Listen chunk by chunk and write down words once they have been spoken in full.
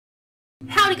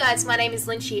Howdy guys, my name is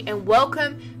Lynchy and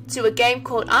welcome to a game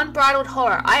called Unbridled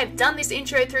Horror. I have done this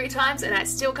intro 3 times and I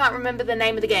still can't remember the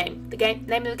name of the game.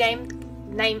 Name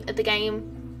of the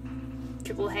game,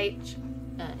 Triple H.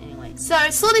 Anyway, so I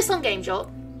saw this on Game Jolt.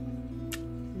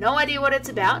 No idea what it's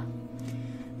about.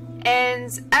 And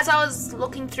as I was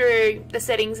looking through the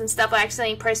settings and stuff, I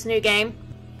accidentally pressed new game.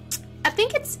 I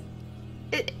think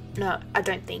no, I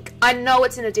don't think. I know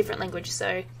it's in a different language,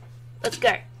 so let's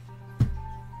go.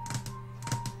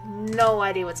 No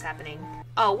idea what's happening.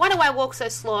 Oh, why do I walk so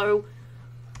slow?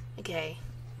 Okay.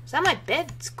 Is that my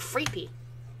bed? It's creepy.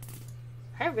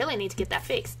 I really need to get that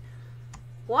fixed.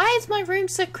 Why is my room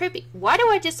so creepy? Why do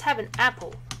I just have an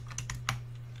apple?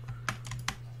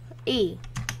 E.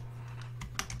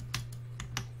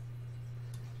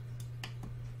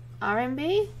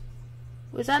 RMB?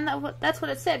 Was that not what? That's what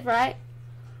it said, right?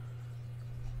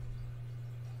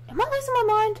 Am I losing my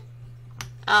mind?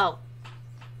 Oh.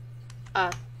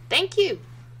 Thank you.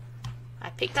 I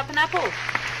picked up an apple.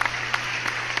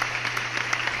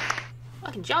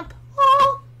 I can jump.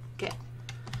 Oh. Okay.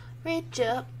 Reach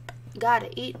up. Gotta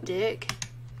eat dick.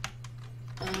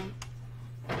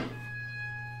 Yeah,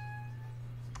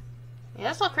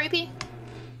 that's not creepy.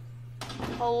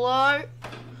 Hello?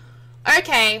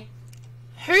 Okay.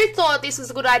 Who thought this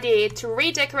was a good idea to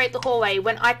redecorate the hallway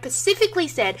when I specifically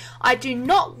said I do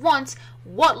not want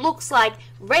what looks like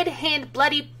red hand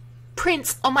bloody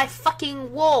prints on my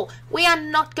fucking wall? We are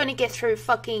not going to get through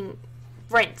fucking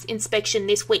rent inspection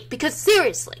this week because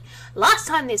seriously, last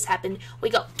time this happened, we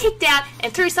got kicked out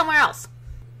and threw somewhere else.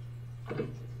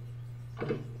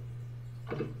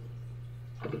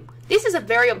 This is a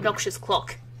very obnoxious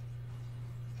clock.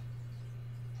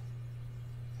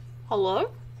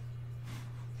 Hello?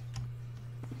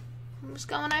 I'm just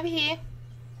going over here.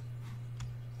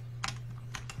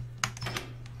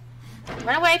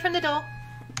 Run away from the door.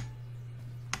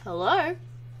 Hello?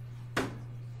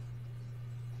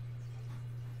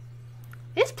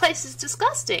 This place is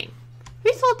disgusting.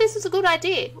 Who thought this was a good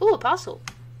idea? Ooh, a parcel.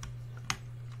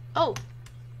 Oh.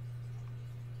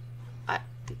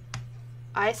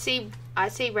 I see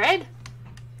red.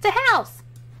 It's a house.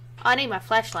 I need my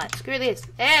flashlight. Screw this.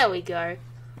 There we go.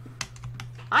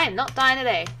 I am not dying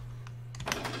today.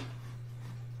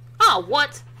 Oh,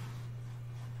 what?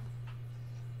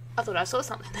 I thought I saw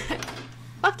something there.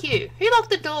 Fuck you. Who locked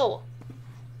the door?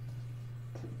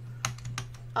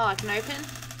 Oh, I can open?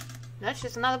 No, it's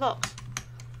just another box.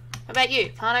 How about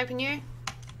you? Can't open you?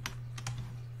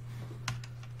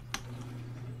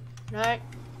 No.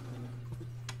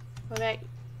 What about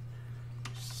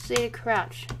seated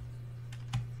crouch?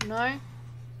 No.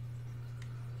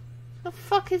 The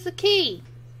fuck is the key?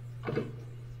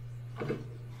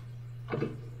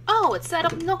 Oh, it's that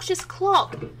obnoxious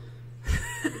clock.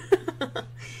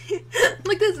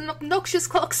 Like there's an obnoxious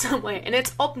clock somewhere and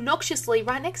it's obnoxiously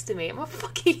right next to me. I'm a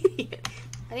fucking idiot.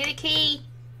 I need a key.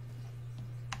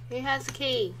 Who has the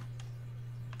key?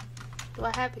 Do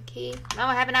I have a key? No,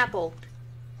 I have an apple.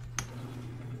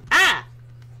 Ah!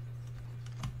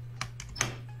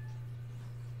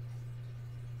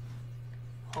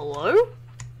 Hello?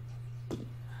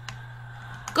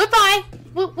 Goodbye!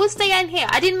 We'll stay in here.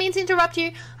 I didn't mean to interrupt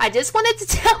you. I just wanted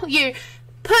to tell you,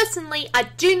 personally, I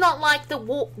do not like the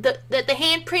wall, the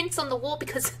handprints on the wall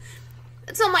because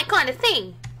it's not my kind of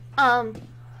thing.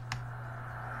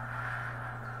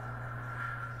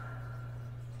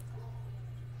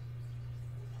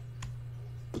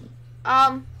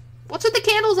 What's with the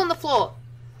candles on the floor?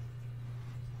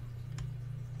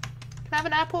 Can I have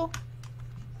an apple?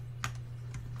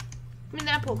 Give me an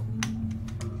apple.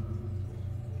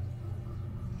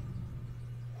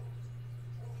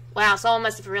 Wow, someone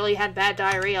must have really had bad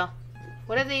diarrhea.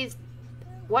 What are these?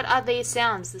 What are these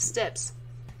sounds? The steps.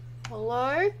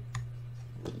 Hello?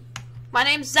 My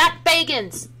name's Zach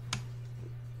Bagans.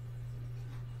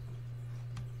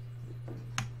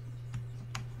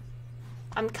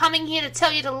 I'm coming here to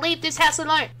tell you to leave this house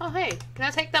alone. Oh, hey, can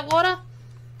I take that water?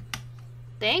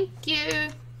 Thank you.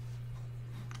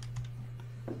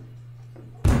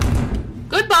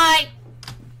 Goodbye.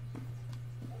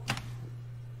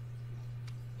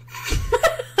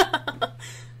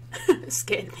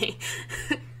 Scared me.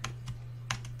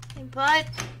 Hey, bud.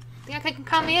 Think I can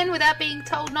come in without being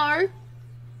told no?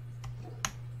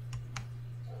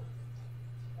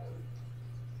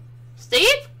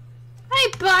 Steve?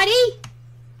 Hey, buddy.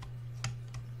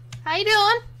 How you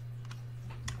doing?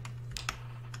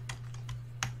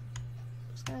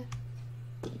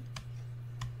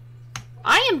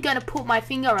 I am gonna put my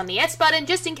finger on the S button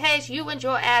just in case you and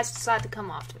your ass decide to come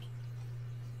after me.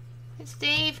 Hey,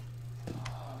 Steve.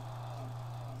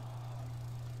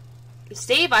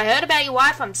 Steve, I heard about your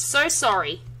wife. I'm so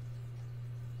sorry.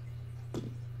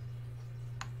 I'm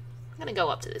gonna go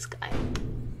up to this guy.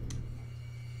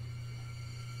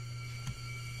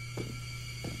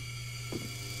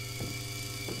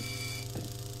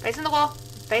 Facing the wall.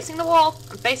 Facing the wall.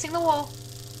 I'm facing the wall.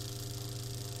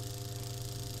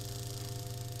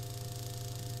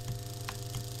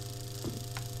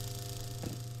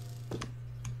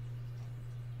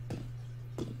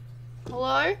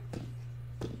 Hello?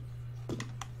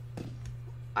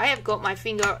 I have got my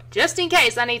finger just in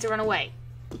case I need to run away.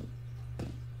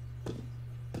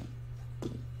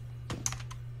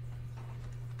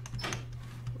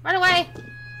 Run away!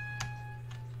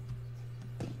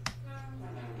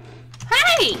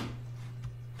 Hey!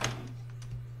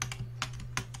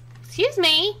 Excuse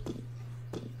me?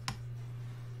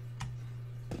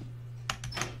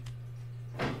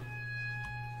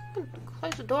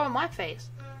 Close the door on my face.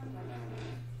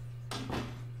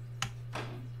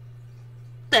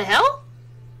 What the hell?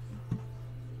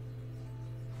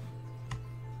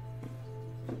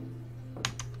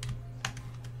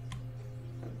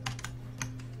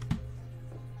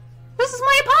 This is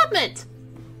my apartment!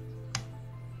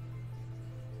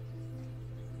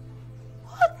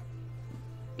 What?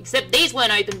 Except these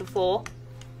weren't open before.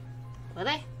 Were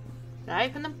they? Did I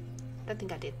open them? I don't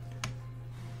think I did.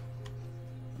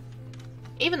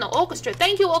 Even the orchestra.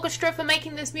 Thank you, orchestra, for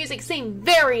making this music seem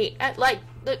very, like,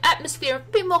 the atmosphere a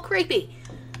bit more creepy.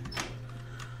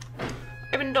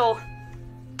 Open the door.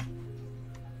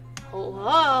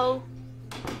 Hello?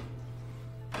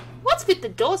 What's with the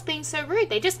doors being so rude?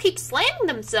 They just keep slamming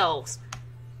themselves.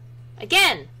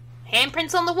 Again,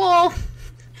 handprints on the wall.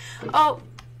 Oh.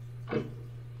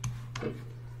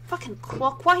 Fucking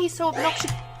clock, why are you so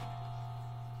obnoxious?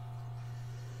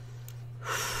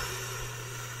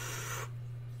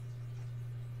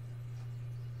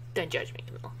 Don't judge me,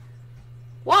 Camille.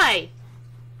 Why?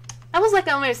 I was like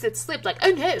I almost had slipped, like,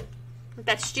 oh no. Like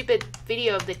that stupid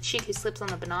video of the chick who slips on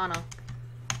the banana.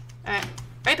 Alright.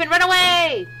 Open, run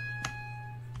away!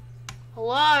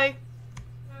 Hello?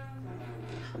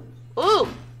 Ooh!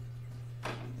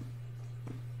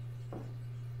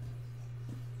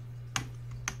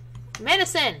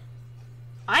 Medicine!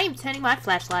 I am turning my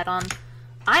flashlight on.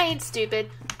 I ain't stupid.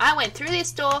 I went through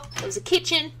this door. There was a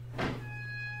kitchen.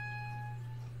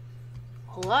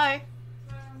 Hello?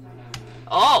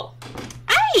 Oh!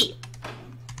 Hey!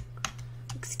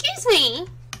 Excuse me!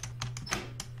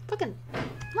 Fucking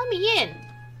let me in.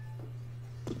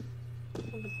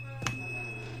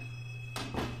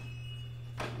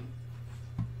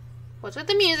 What's with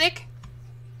the music?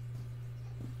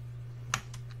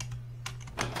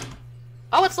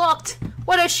 Oh, it's locked!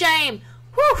 What a shame!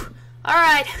 Whew!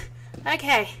 Alright.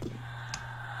 Okay.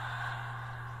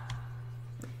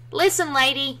 Listen,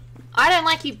 lady. I don't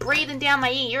like you breathing down my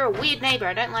ear. You're a weird neighbor.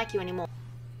 I don't like you anymore.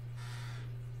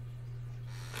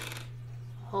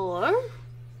 Hello?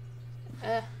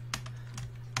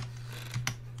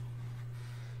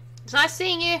 It's nice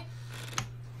seeing you.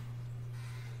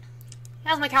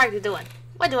 How's my character doing?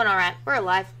 We're doing alright. We're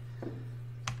alive.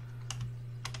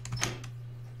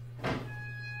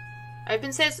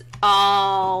 Open says...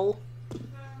 Oh.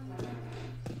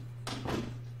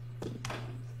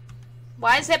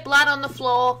 Why is there blood on the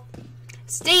floor?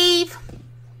 Steve!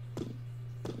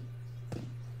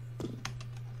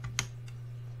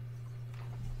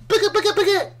 Booga booga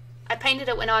booga! I painted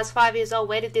it when I was 5 years old.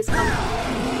 Where did this come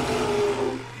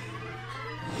from?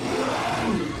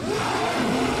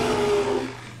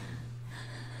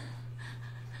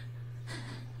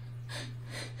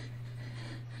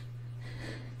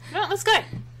 No, let's go.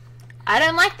 I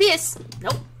don't like this.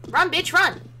 Nope. Run, bitch,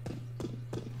 run.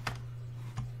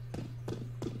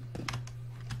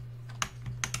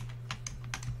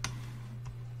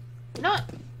 No.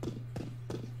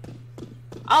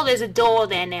 Oh, there's a door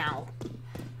there now.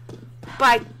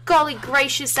 By golly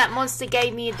gracious, that monster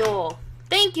gave me a door.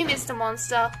 Thank you, Mr.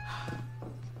 Monster.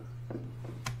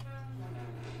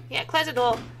 Yeah, close the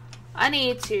door. I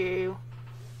need to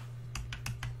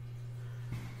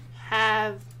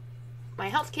have my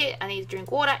health kit. I need to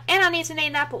drink water. And I need to eat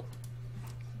an apple.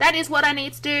 That is what I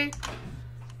need to do.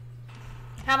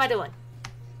 How am I doing?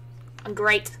 I'm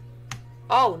great.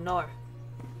 Oh, no.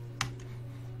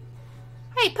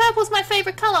 Hey, purple's my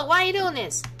favorite color. Why are you doing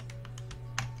this?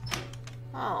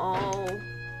 Oh.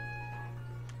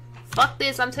 Fuck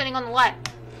this. I'm turning on the light.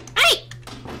 Hey!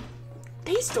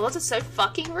 These doors are so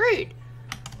fucking rude.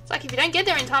 It's like if you don't get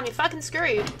there in time, you're fucking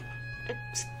screwed.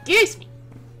 Excuse me.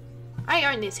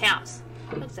 I own this house.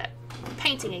 What's that?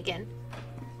 Painting again.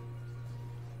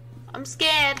 I'm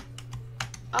scared.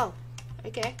 Oh.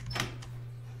 Okay.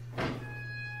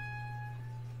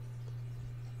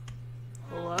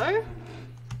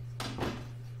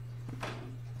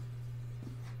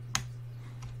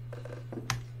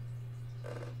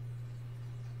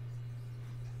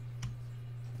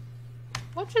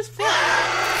 just felt.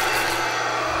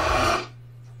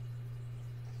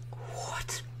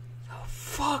 What the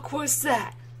fuck was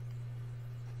that?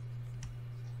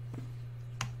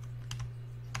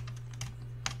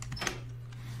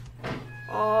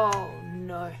 Oh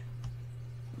no.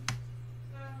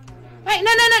 Wait,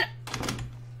 no.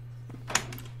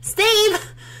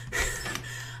 Steve!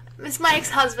 It's my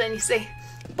ex-husband, you see.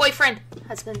 Boyfriend.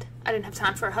 Husband. I didn't have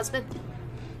time for a husband.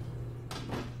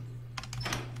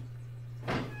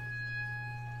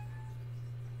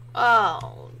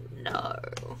 Oh no.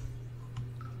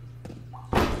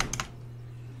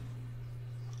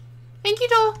 Thank you,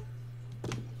 doll.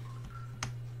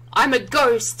 I'm a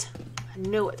ghost. I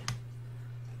knew it.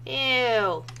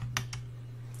 Ew.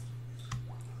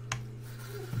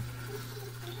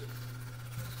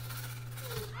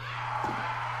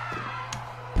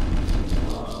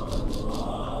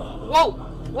 Whoa!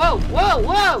 Whoa! Whoa!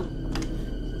 Whoa!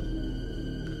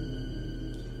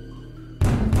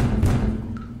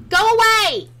 Go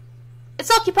away!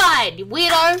 It's occupied, you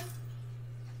weirdo!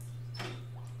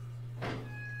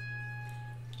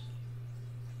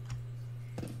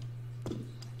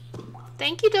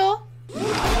 Thank you, door.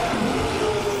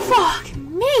 Fuck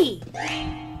me!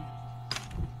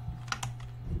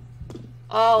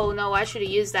 Oh no, I should have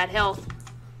used that health.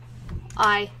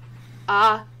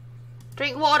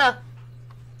 Drink water.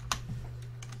 Oh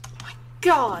my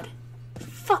god. The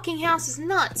fucking house is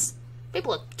nuts.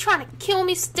 People are trying to kill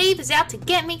me. Steve is out to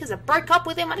get me because I broke up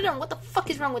with him. I don't know what the fuck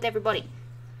is wrong with everybody.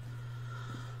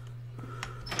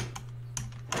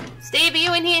 Steve, are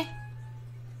you in here?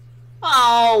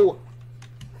 Oh.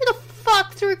 Who the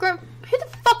fuck threw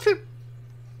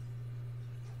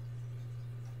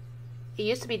It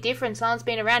used to be different. Someone's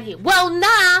been around here. Well,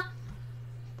 nah.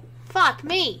 Fuck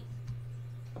me.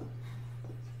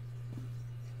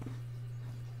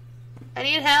 I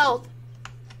need help.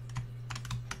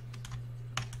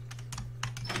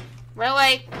 Run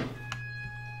away.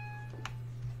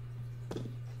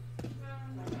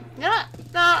 No,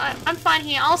 I'm fine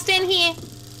here. I'll stand here.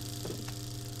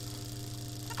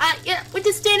 Yeah, we'll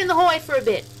just stand in the hallway for a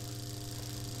bit.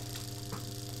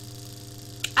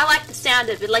 I like the sound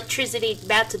of electricity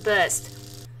about to burst.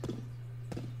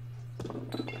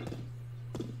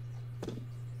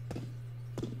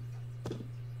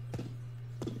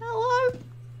 Hello?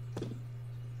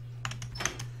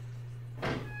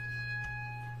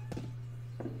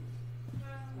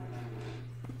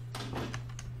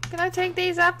 Can I take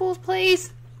these apples,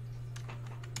 please?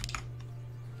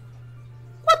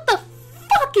 What the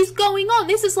fuck is going on?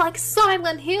 This is like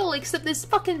Silent Hill, except there's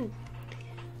fucking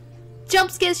jump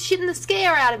scares shitting the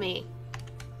scare out of me.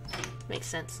 Makes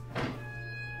sense.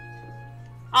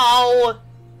 Oh.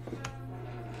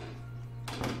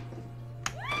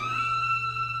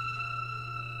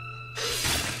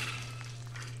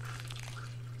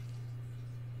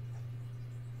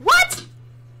 What?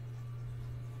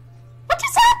 What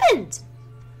just happened?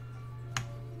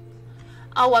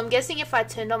 Oh, I'm guessing if I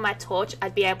turned on my torch,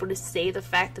 I'd be able to see the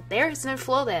fact that there is no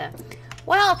floor there.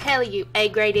 Well, Kelly, you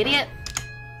A-grade idiot.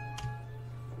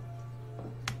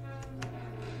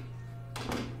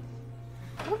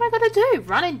 What have I got to do?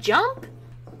 Run and jump?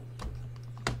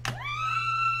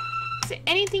 Is there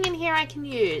anything in here I can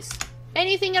use?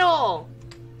 Anything at all?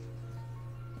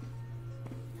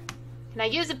 Can I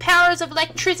use the powers of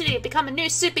electricity to become a new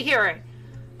superhero?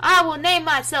 I will name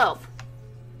myself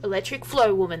Electric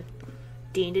Flow Woman.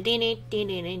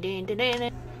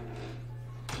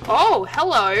 Oh,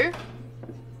 hello.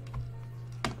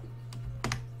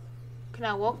 Can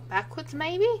I walk backwards,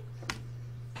 maybe?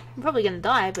 I'm probably gonna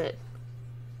die, but...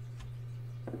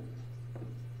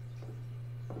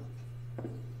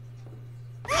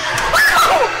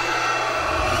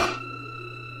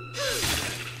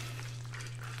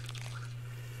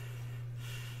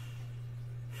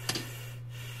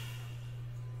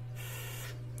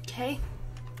 Okay.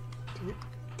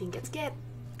 Didn't get scared.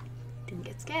 Didn't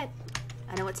get scared.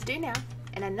 I know what to do now.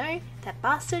 And I know that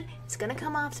bastard is gonna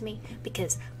come after me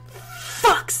because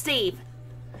fuck Steve!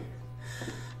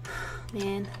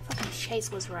 Man, fucking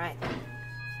Chase was right.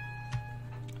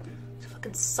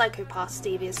 Fucking psychopath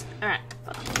Steve is. Alright,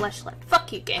 fucking flashlight.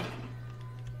 Fuck you, game.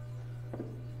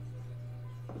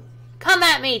 Come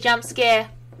at me, jump scare.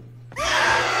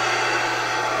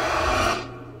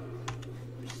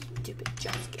 Stupid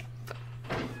jump scare.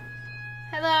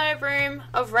 Hello, room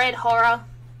of red horror.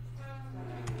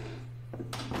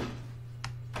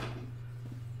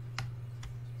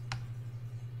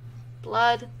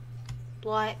 Blood.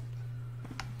 Blight.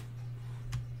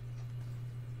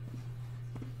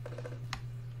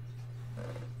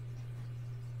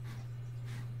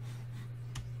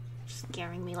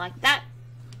 Scaring me like that.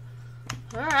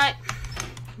 Alright.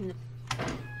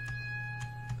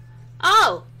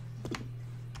 Oh!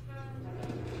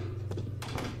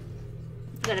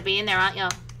 You gotta be in there, aren't you?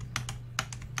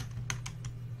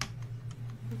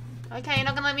 Okay, you're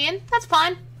not gonna let me in? That's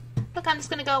fine. Look, I'm just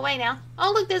gonna go away now.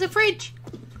 Oh, look, there's a fridge.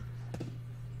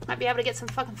 Might be able to get some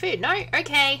fucking food. No?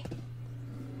 Okay.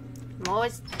 I'm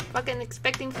always fucking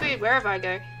expecting food wherever I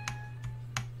go.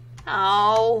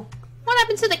 Oh. What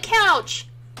happened to the couch?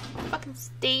 Fucking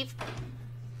Steve.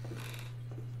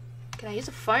 Can I use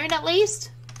a phone at least?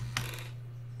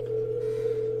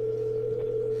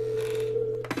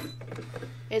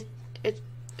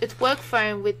 It's work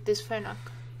phone with this phone.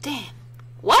 Damn.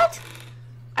 What?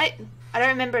 I don't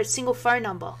remember a single phone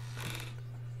number.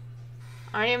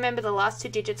 I only remember the last 2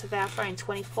 digits of our phone,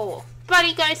 24.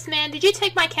 Buddy Ghost Man, did you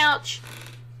take my couch?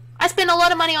 I spent a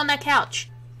lot of money on that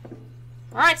couch.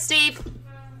 Alright, Steve.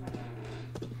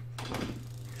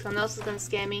 Something else is gonna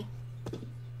scare me.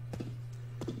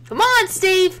 Come on,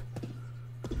 Steve!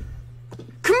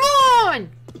 Come on!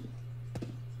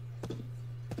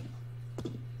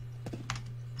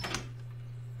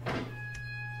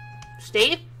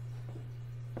 Steve?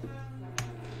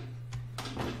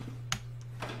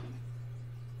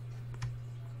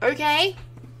 Okay.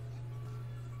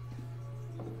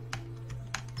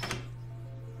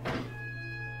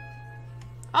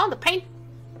 Oh, the paint.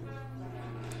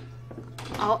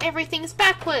 Oh, everything's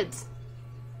backwards.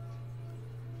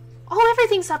 Oh,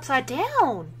 everything's upside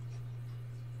down.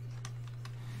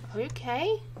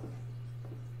 Okay.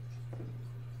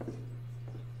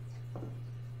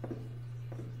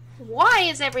 Why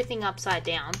is everything upside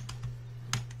down?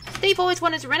 Steve always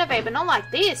wanted to renovate, but not like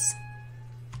this.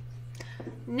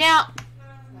 Now...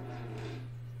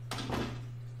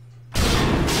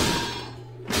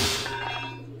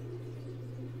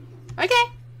 Okay.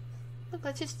 Look,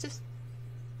 let's just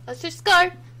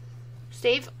go.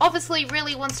 Steve obviously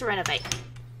really wants to renovate.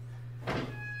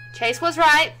 Chase was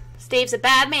right. Steve's a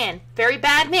bad man. Very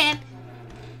bad man.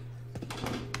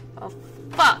 Oh,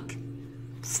 fuck.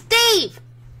 Steve!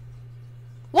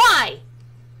 Why?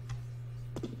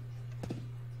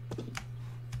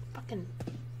 Fucking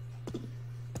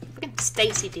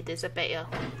Stacy did this, I bet you.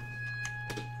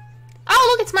 Oh,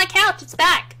 look, it's my couch. It's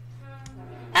back.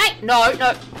 Hey, no.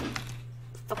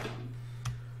 Fucking.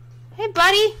 Hey,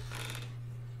 buddy.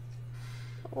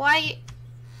 Why?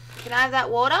 Can I have that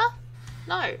water?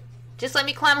 No. Just let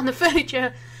me climb on the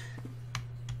furniture.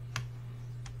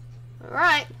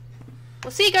 Alright.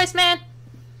 We'll see you, Ghost Man.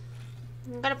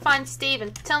 I'm gonna find Steve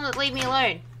and tell him to leave me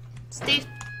alone. Steve.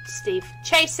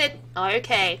 Chase it. Oh,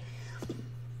 okay.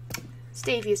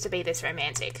 Steve used to be this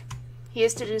romantic. He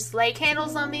used to just lay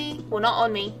candles on me. Well, not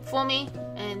on me. For me.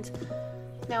 And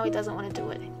now he doesn't want to do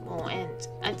it anymore. And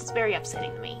it's very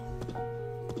upsetting to me.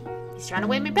 He's trying to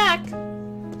win me back.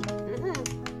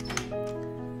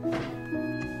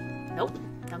 Nope.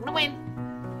 Not gonna win.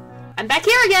 I'm back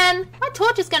here again. My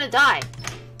torch is gonna die.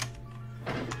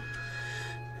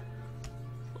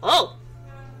 Oh!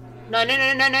 No.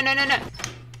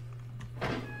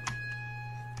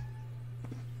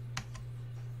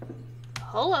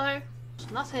 Hello.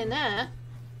 There's nothing there.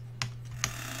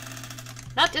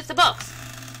 Not just a box.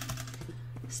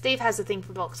 Steve has a thing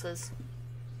for boxes.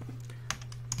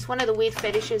 It's one of the weird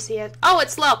fetishes he has. Oh,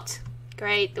 it's locked.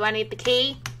 Great. Do I need the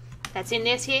key? That's in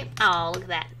this here. Oh, look at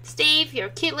that. Steve, you're a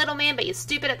cute little man, but you're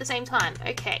stupid at the same time.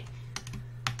 Okay.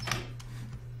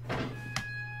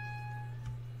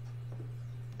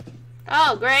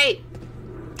 Oh, great.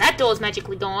 That door's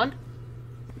magically gone.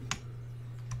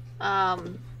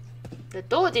 The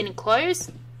door didn't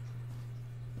close.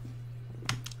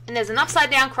 And there's an upside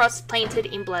down cross painted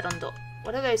in blood on the door.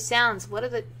 What are those sounds? What are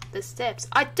the steps?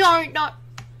 I don't know.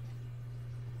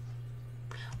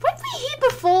 Weren't we here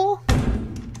before?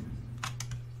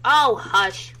 Oh,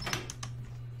 hush.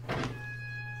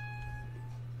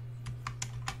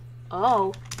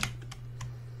 Oh.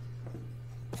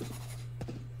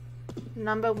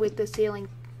 Number with the ceiling.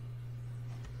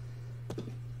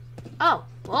 Oh,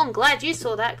 well, I'm glad you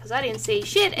saw that because I didn't see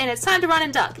shit, and it's time to run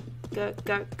and duck. Go.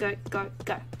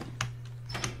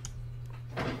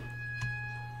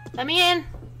 Let me in.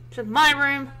 This is my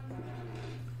room.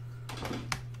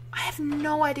 I have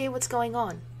no idea what's going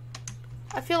on.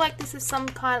 I feel like this is some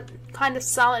kind of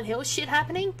Silent Hill shit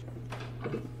happening.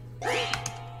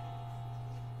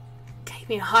 Gave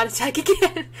me a heart attack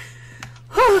again.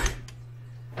 Whew.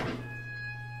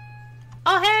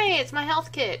 Oh, hey, it's my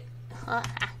health kit.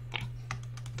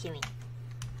 Gimme.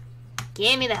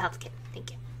 Give me the health kit.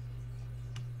 Thank you.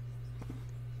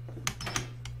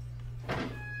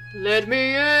 Let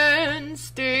me in,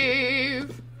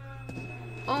 Steve.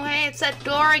 Oh, hey, it's that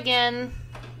door again.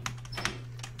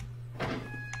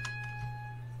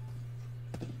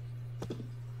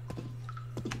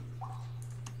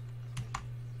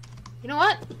 You know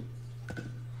what?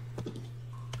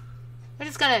 We're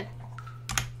just gonna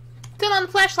turn on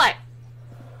the flashlight.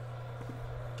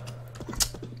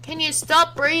 Can you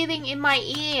stop breathing in my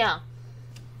ear?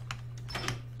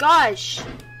 Gosh,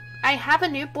 I have a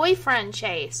new boyfriend,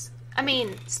 Chase. I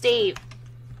mean, Steve.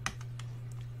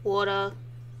 Water.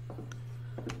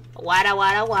 Water,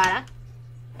 water, water.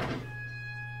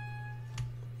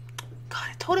 God,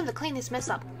 I told him to clean this mess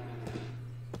up.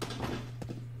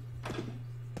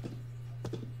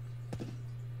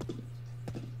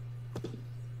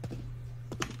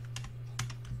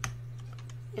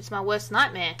 It's my worst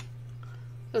nightmare.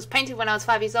 It was painted when I was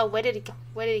 5 years old. Where did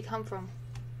he come from?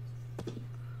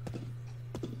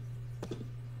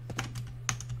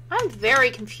 I'm very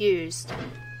confused.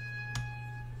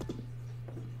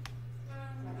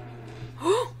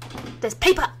 There's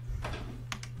paper!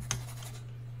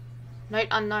 Note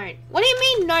unknown. What do you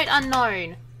mean, note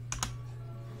unknown?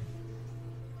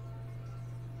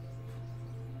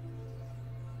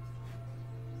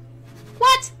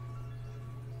 What?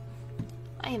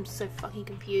 I am so fucking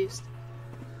confused.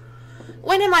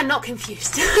 When am I not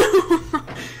confused? Were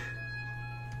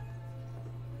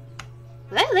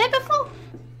they there before?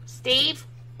 Steve?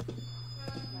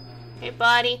 Hey,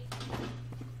 buddy.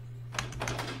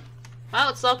 Oh,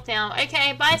 it's locked now.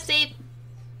 Okay, bye, Steve.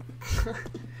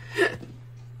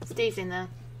 Steve's in there.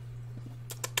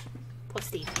 Poor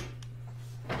Steve.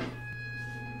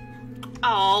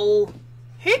 Oh.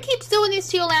 Who keeps doing this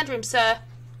to your lounge room, sir?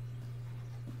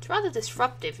 It's rather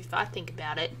disruptive if I think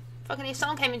about it. Fucking if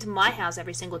someone came into my house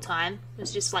every single time, it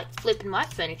was just like flipping my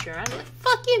furniture around, I'd be like,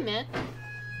 fuck you, man.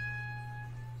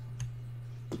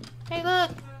 Hey,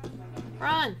 look.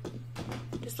 Run.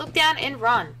 Just look down and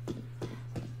run.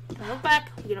 Don't look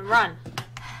back. We're gonna run.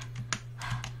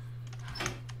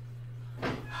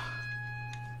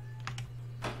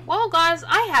 Well, guys,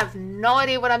 I have no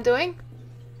idea what I'm doing.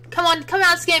 Come on, come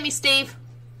out and scare me, Steve.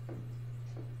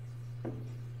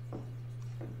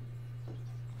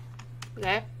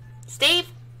 Okay. Steve?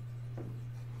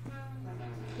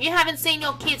 You haven't seen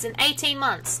your kids in 18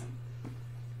 months.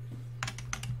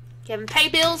 You haven't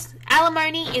paid bills.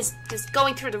 Alimony is just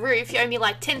going through the roof. You owe me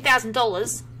like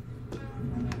 $10,000.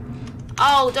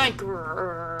 Oh, don't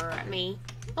grrr at me.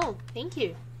 Oh, thank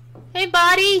you. Hey,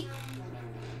 buddy.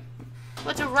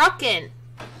 What's a rockin'?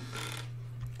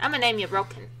 I'm gonna name you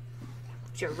Rockin'.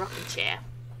 It's your rocking chair.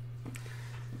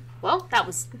 Well, that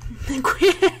was...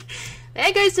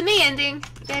 There goes the me ending.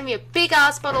 You gave me a big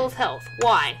ass bottle of health.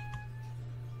 Why?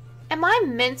 Am I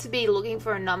meant to be looking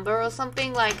for a number or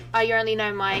something? Like, I only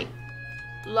know my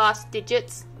last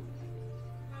digits.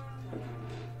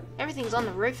 Everything's on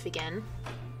the roof again.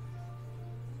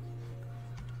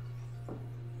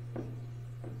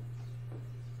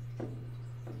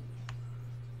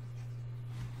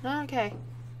 Okay.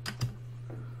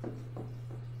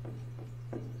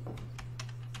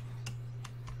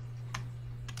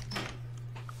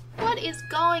 What is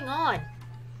going on?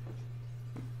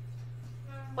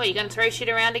 What, you gonna throw shit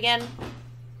around again?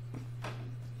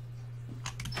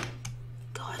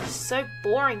 God, it's so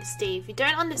boring, Steve. You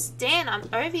don't understand. I'm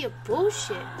over your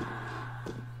bullshit.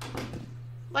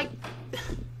 Like...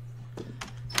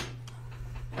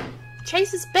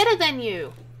 Chase is better than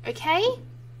you, okay?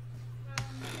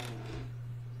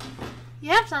 You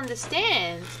have to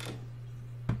understand.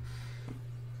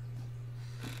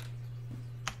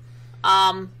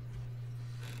 Why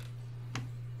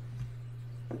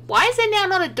is there now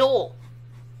not a door?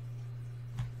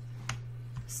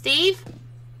 Steve?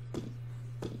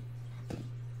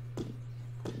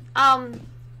 I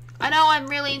know I'm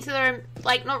really into the,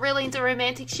 like, not really into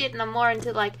romantic shit and I'm more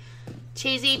into, like,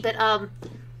 cheesy, but,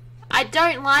 I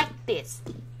don't like this.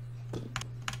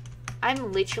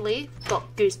 I'm literally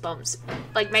got goosebumps.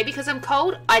 Like, maybe because I'm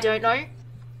cold? I don't know.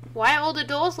 Why are all the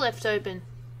doors left open?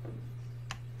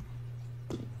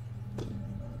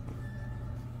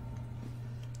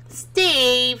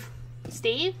 Steve!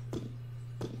 Steve?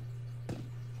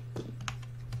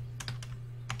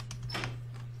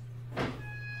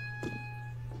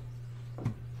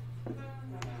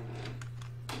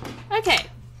 Okay.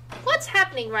 What's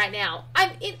happening right now?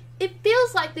 It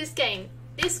feels like this game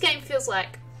feels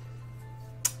like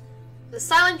the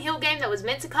Silent Hill game that was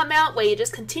meant to come out, where you're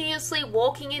just continuously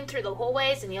walking in through the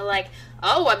hallways and you're like,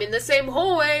 oh, I'm in the same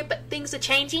hallway, but things are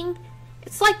changing.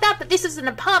 It's like that, but this is an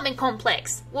apartment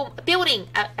complex. Well, a building,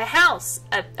 a house,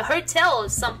 a hotel or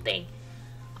something.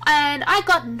 And I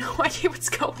got no idea what's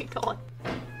going on.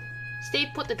 Steve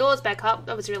put the doors back up.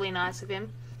 That was really nice of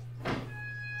him.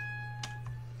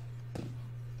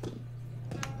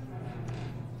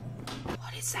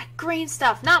 What is that green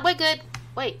stuff? Nah, we're good.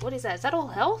 Wait, what is that? Is that all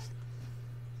health?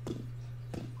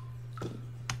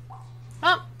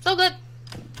 all good.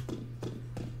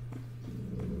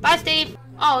 Bye, Steve.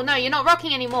 Oh, no, you're not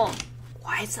rocking anymore.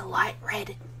 Why is the light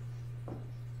red?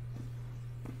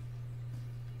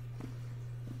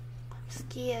 I'm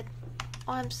scared.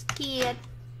 I'm scared.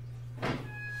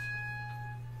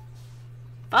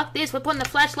 Fuck this, we're putting the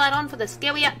flashlight on for the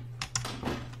scarier.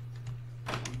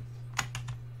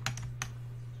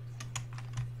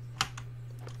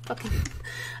 Fucking...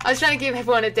 I was trying to give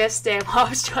everyone a death stare while I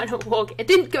was trying to walk. It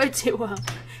didn't go too well.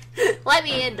 Let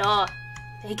me in, oh.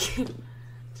 Thank you.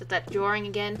 Is it that drawing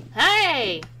again?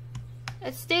 Hey!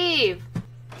 It's Steve.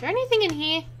 Is there anything in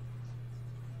here?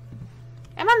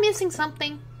 Am I missing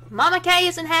something? Mama K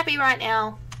isn't happy right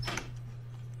now.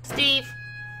 Steve.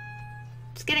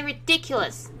 It's getting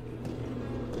ridiculous.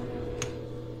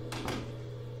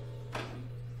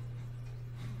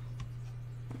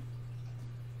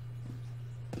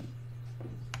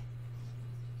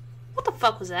 What the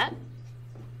fuck was that?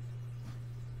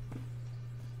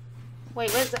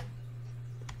 Wait, where's the...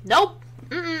 Nope.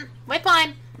 We're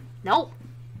fine. Nope.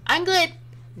 I'm good.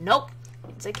 Nope.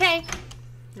 It's okay.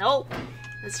 Nope.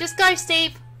 Let's just go,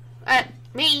 Steve.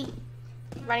 Me.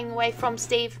 Running away from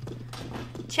Steve.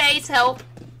 Chase, help.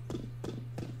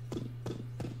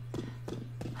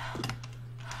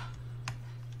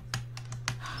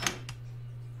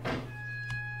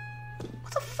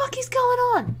 What the fuck is going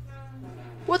on?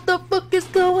 What the fuck is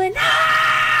going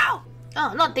on?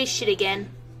 Oh, not this shit again.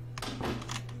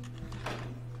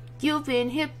 You've been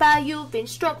hit by, you've been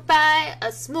struck by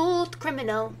a smooth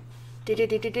criminal.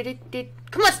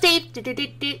 Come on, Steve.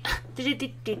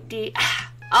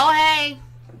 Oh, hey.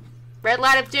 Red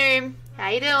light of doom. How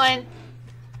you doing?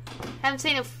 Haven't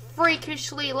seen a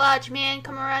freakishly large man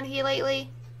come around here lately.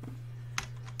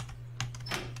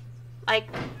 Like,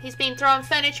 he's been throwing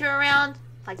furniture around.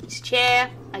 Like this chair.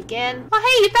 Again. Oh,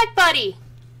 hey, you're back, buddy.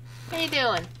 How you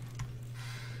doing?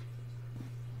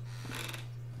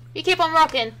 You keep on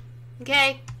rocking.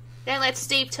 Okay? Don't let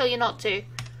Steve tell you not to.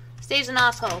 Steve's an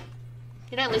asshole.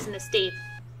 You don't listen to Steve.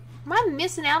 Am I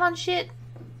missing out on shit?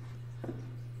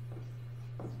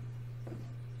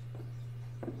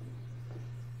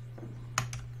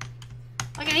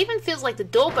 Like, it even feels like the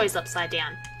door goes upside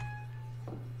down.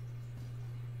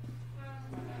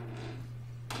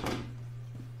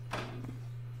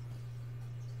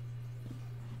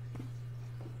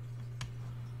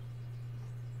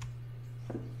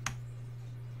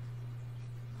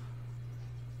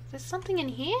 There's something in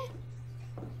here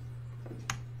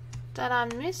that I'm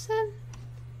missing?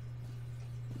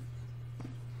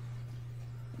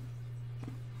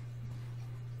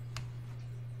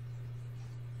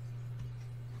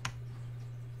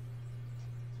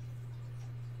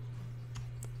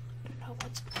 I don't know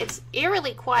what's... It's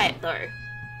eerily quiet though.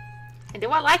 And do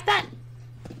I like that?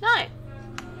 No.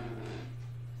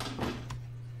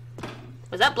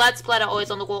 Was that blood splatter always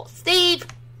on the wall? Steve!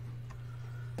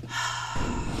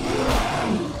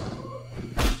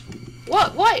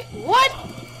 What? What? What?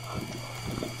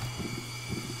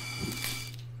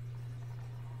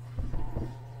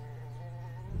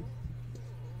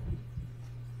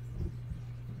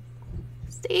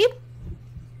 Steve?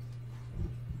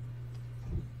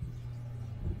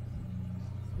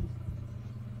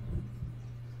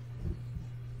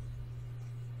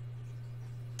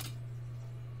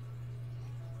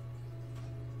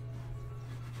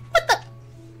 What the?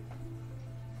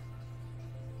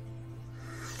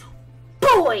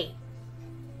 Boy!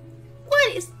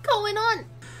 What is going on?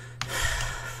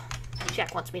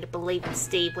 Jack wants me to believe in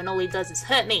Steve when all he does is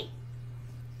hurt me.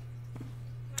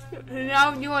 Now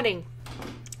I'm yawning.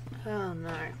 Oh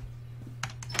no.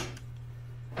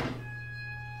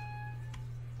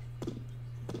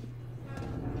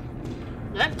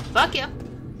 Nope, fuck you.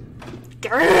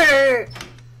 Grrr.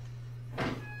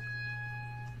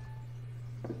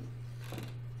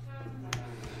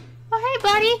 Oh hey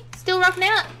buddy, still rocking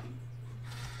out?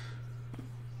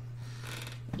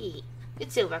 Yeah,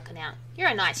 it's still rocking out. You're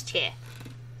a nice chair.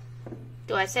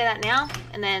 Do I say that now?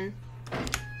 And then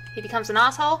he becomes an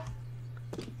asshole?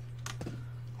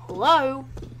 Hello?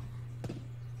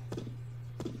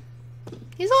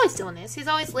 He's always doing this. He's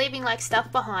always leaving like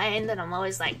stuff behind and I'm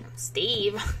always like,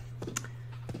 Steve,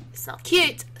 it's not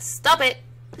cute. Stop it.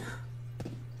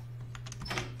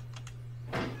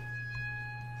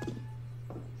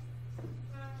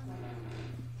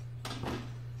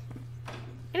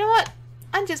 You know what?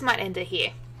 I just might end it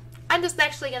here. I'm just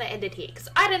actually going to end it here because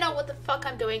I don't know what the fuck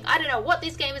I'm doing. I don't know what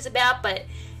this game is about, but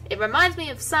it reminds me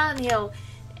of Silent Hill.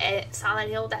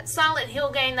 That Silent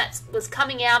Hill game that was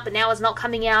coming out, but now it's not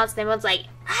coming out, so everyone's like,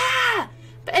 ah!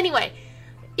 But anyway,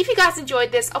 if you guys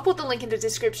enjoyed this, I'll put the link in the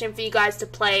description for you guys to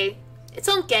play. It's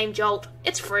on Game Jolt.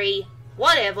 It's free.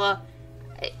 Whatever.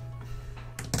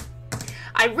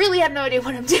 I really have no idea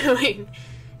what I'm doing.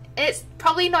 It's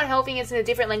probably not helping it's in a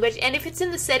different language. And if it's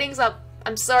in the settings,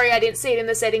 I'm sorry I didn't see it in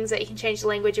the settings that you can change the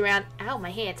language around. Ow, my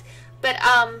hands. But,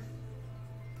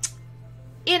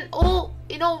 in all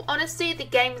honesty, the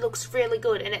game looks really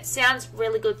good. And it sounds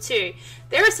really good too.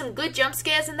 There are some good jump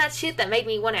scares in that shit that made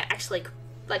me want to actually,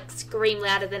 like, scream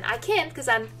louder than I can. Because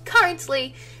I'm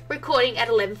currently recording at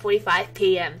 11:45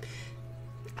 p.m.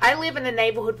 I live in a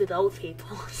neighborhood with old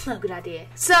people. It's not a good idea.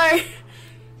 So,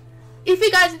 if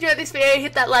you guys enjoyed this video,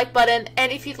 hit that like button.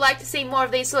 And if you'd like to see more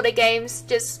of these sort of games,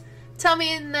 just tell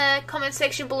me in the comment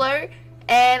section below.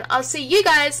 And I'll see you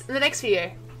guys in the next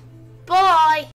video. Bye!